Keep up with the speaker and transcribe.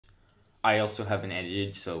I also haven't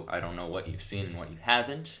edited, so I don't know what you've seen and what you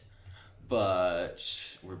haven't. But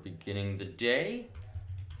we're beginning the day.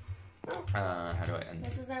 How do I end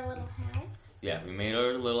this? This is our little house. Yeah, we made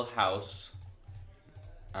our little house.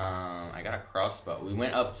 I got a crossbow. We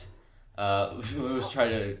went up. Let's try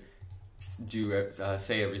to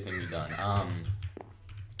say everything we've done.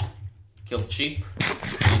 Killed sheep.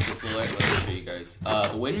 Made this little. Let me show you guys.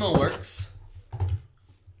 The windmill works.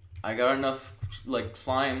 I got enough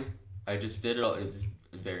slime. I just did it all. It's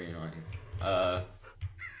very annoying.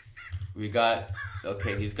 We got.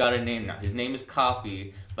 Okay, he's got a name now. His name is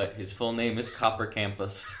Copy, but his full name is Copper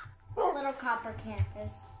Campus. Little Copper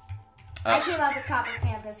Campus. I came up with Copper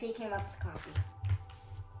Campus. He came up with Copy.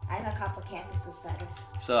 I thought Copper Campus was better.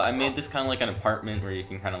 So I made this kind of like an apartment where you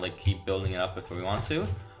can kind of keep building it up if we want to.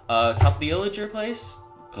 Top of the illager place.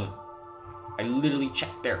 I literally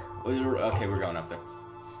checked there. Okay, we're going up there.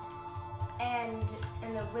 And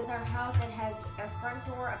with our house, it has a front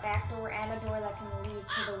door, a back door, and a door that can lead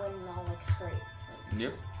to the windmill straight.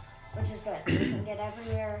 Yep. Which is good. We can get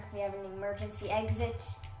everywhere. We have an emergency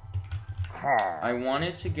exit. I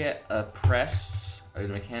wanted to get a press. A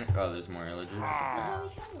mechanic. Oh, there's more illagers.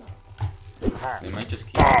 They might just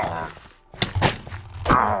keep falling.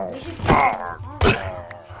 We should keep them spawning.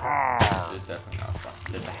 There's definitely not a spawn.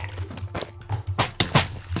 There's a hat.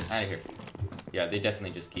 Out of here. Yeah, they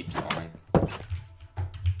definitely just keep spawning.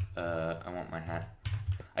 I want my hat.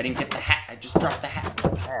 I didn't get the hat. I just dropped the hat.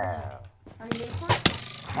 Are you unicorn?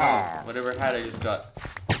 No, whatever hat I just got.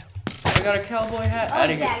 I got a cowboy hat. Oh,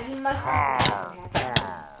 yeah, you must have a cowboy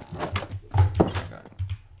hat. Oh my god.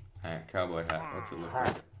 Alright, cowboy hat. What's it look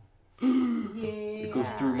like? Yeah. It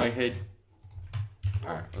goes through my head.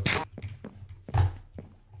 Alright, let's go.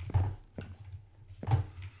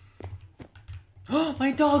 Oh,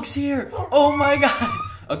 my dog's here! Oh my god!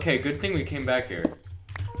 Okay, good thing we came back here.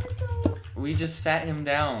 We just sat him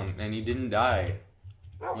down and he didn't die.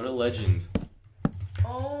 What a legend.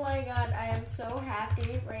 Oh my god, I am so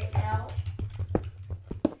happy right now.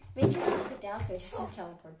 Make sure to sit down so it doesn't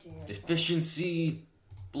teleport to you. Deficiency,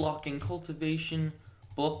 blocking cultivation,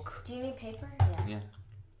 book. Do you need paper? Yeah.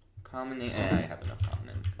 Common name. I have enough common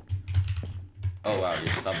name. Oh wow, your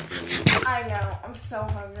stomach really is. I know, I'm so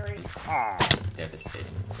hungry.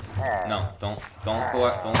 Devastating. No, don't go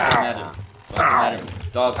out. Don't get mad at him. Don't get mad at him.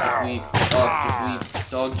 Dog, just leave. Dog, just leave.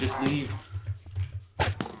 Dog, just leave.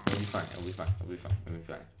 It'll be fine. It'll be fine. It'll be fine. It'll be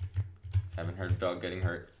fine. Haven't heard a dog getting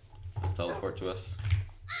hurt. Just teleport to us.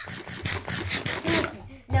 Okay.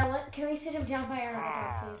 Now, can we sit him down by our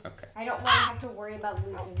dog, please? Okay. I don't want to have to worry about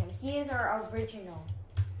losing him. He is our original.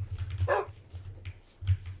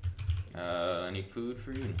 Any food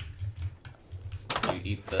for you? Do you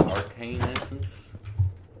eat the arcane essence?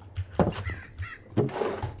 Arcane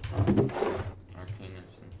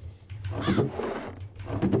essence.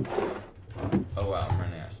 Oh wow, I'm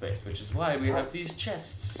running out of space, which is why we have these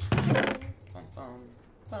chests. Bum, bum,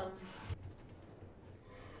 bum.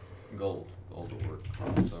 Gold will work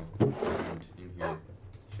also. And in here,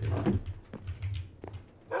 shit.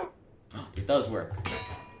 It does work.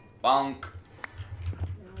 Bonk.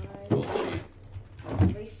 Gold sheet.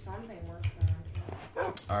 At least something works around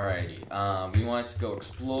here. Alrighty. We want to go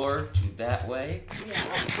explore to that way. Yeah,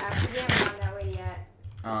 actually, we haven't gone that way yet.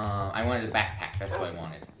 I wanted a backpack. That's what I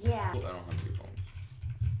wanted. Yeah. Oh, I don't have your bones.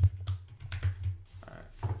 Alright,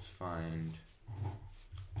 let's find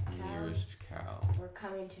nearest cow. We're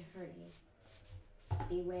coming to hurt you.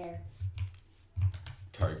 Beware.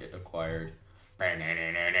 Target acquired.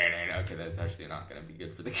 Okay, that's actually not going to be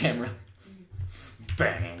good for the camera.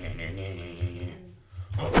 Hey,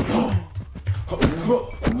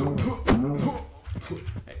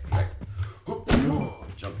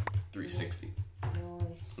 jump 360.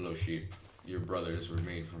 Nice. Hello, sheep. Your brothers were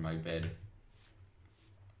made for my bed.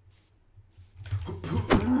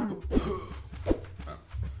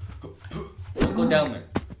 Don't go down there.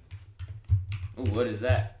 Oh, what is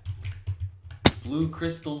that? Blue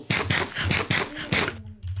crystals.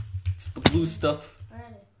 It's the blue stuff.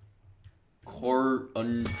 Core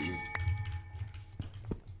undo.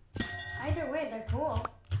 Either way, they're cool.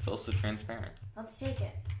 It's also transparent. Let's take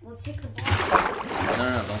it. Let's take the block.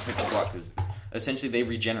 No, don't take the block, because essentially they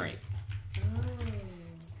regenerate.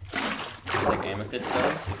 Just like amethyst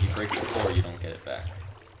does. If you break the core, you don't get it back.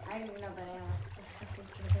 I don't even know that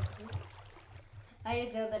I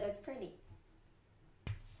just know that it's pretty.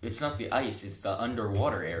 It's not the ice, it's the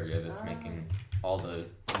underwater area that's making all the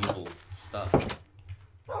evil stuff.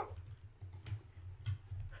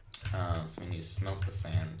 So we need to smelt the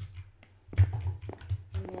sand.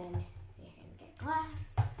 And then we can get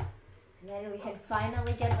glass. And then we can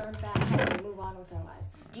finally get them back and move on with our lives.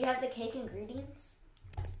 Do you have the cake ingredients?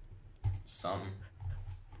 Some.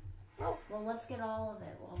 Well, let's get all of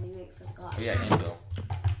it while we wait for the glass. Oh yeah, anvil.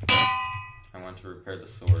 I want to repair the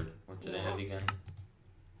sword. What did I have again?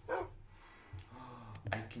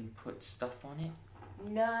 I can put stuff on it?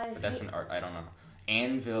 Nice. But that's an art. I don't know.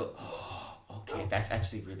 Anvil. Okay, that's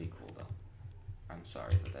actually really cool though. I'm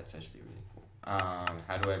sorry, but that's actually really cool.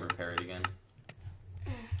 How do I repair it again?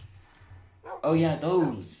 Oh yeah,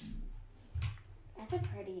 those. That's a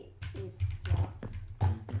pretty block.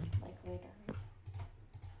 Like later.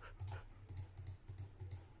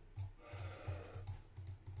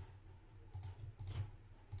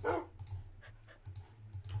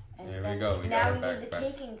 And There we then go. We now got we our need the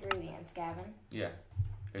backpack. cake ingredients, Gavin. Yeah.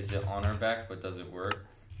 Is it on our back, but does it work?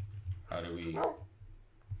 How do we...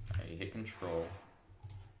 Alright, hit control.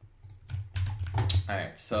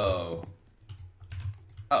 Alright, so...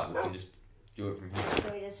 Oh, we can just do it from here.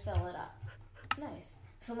 So we just fill it up. Nice.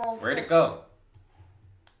 So we'll Where'd it go?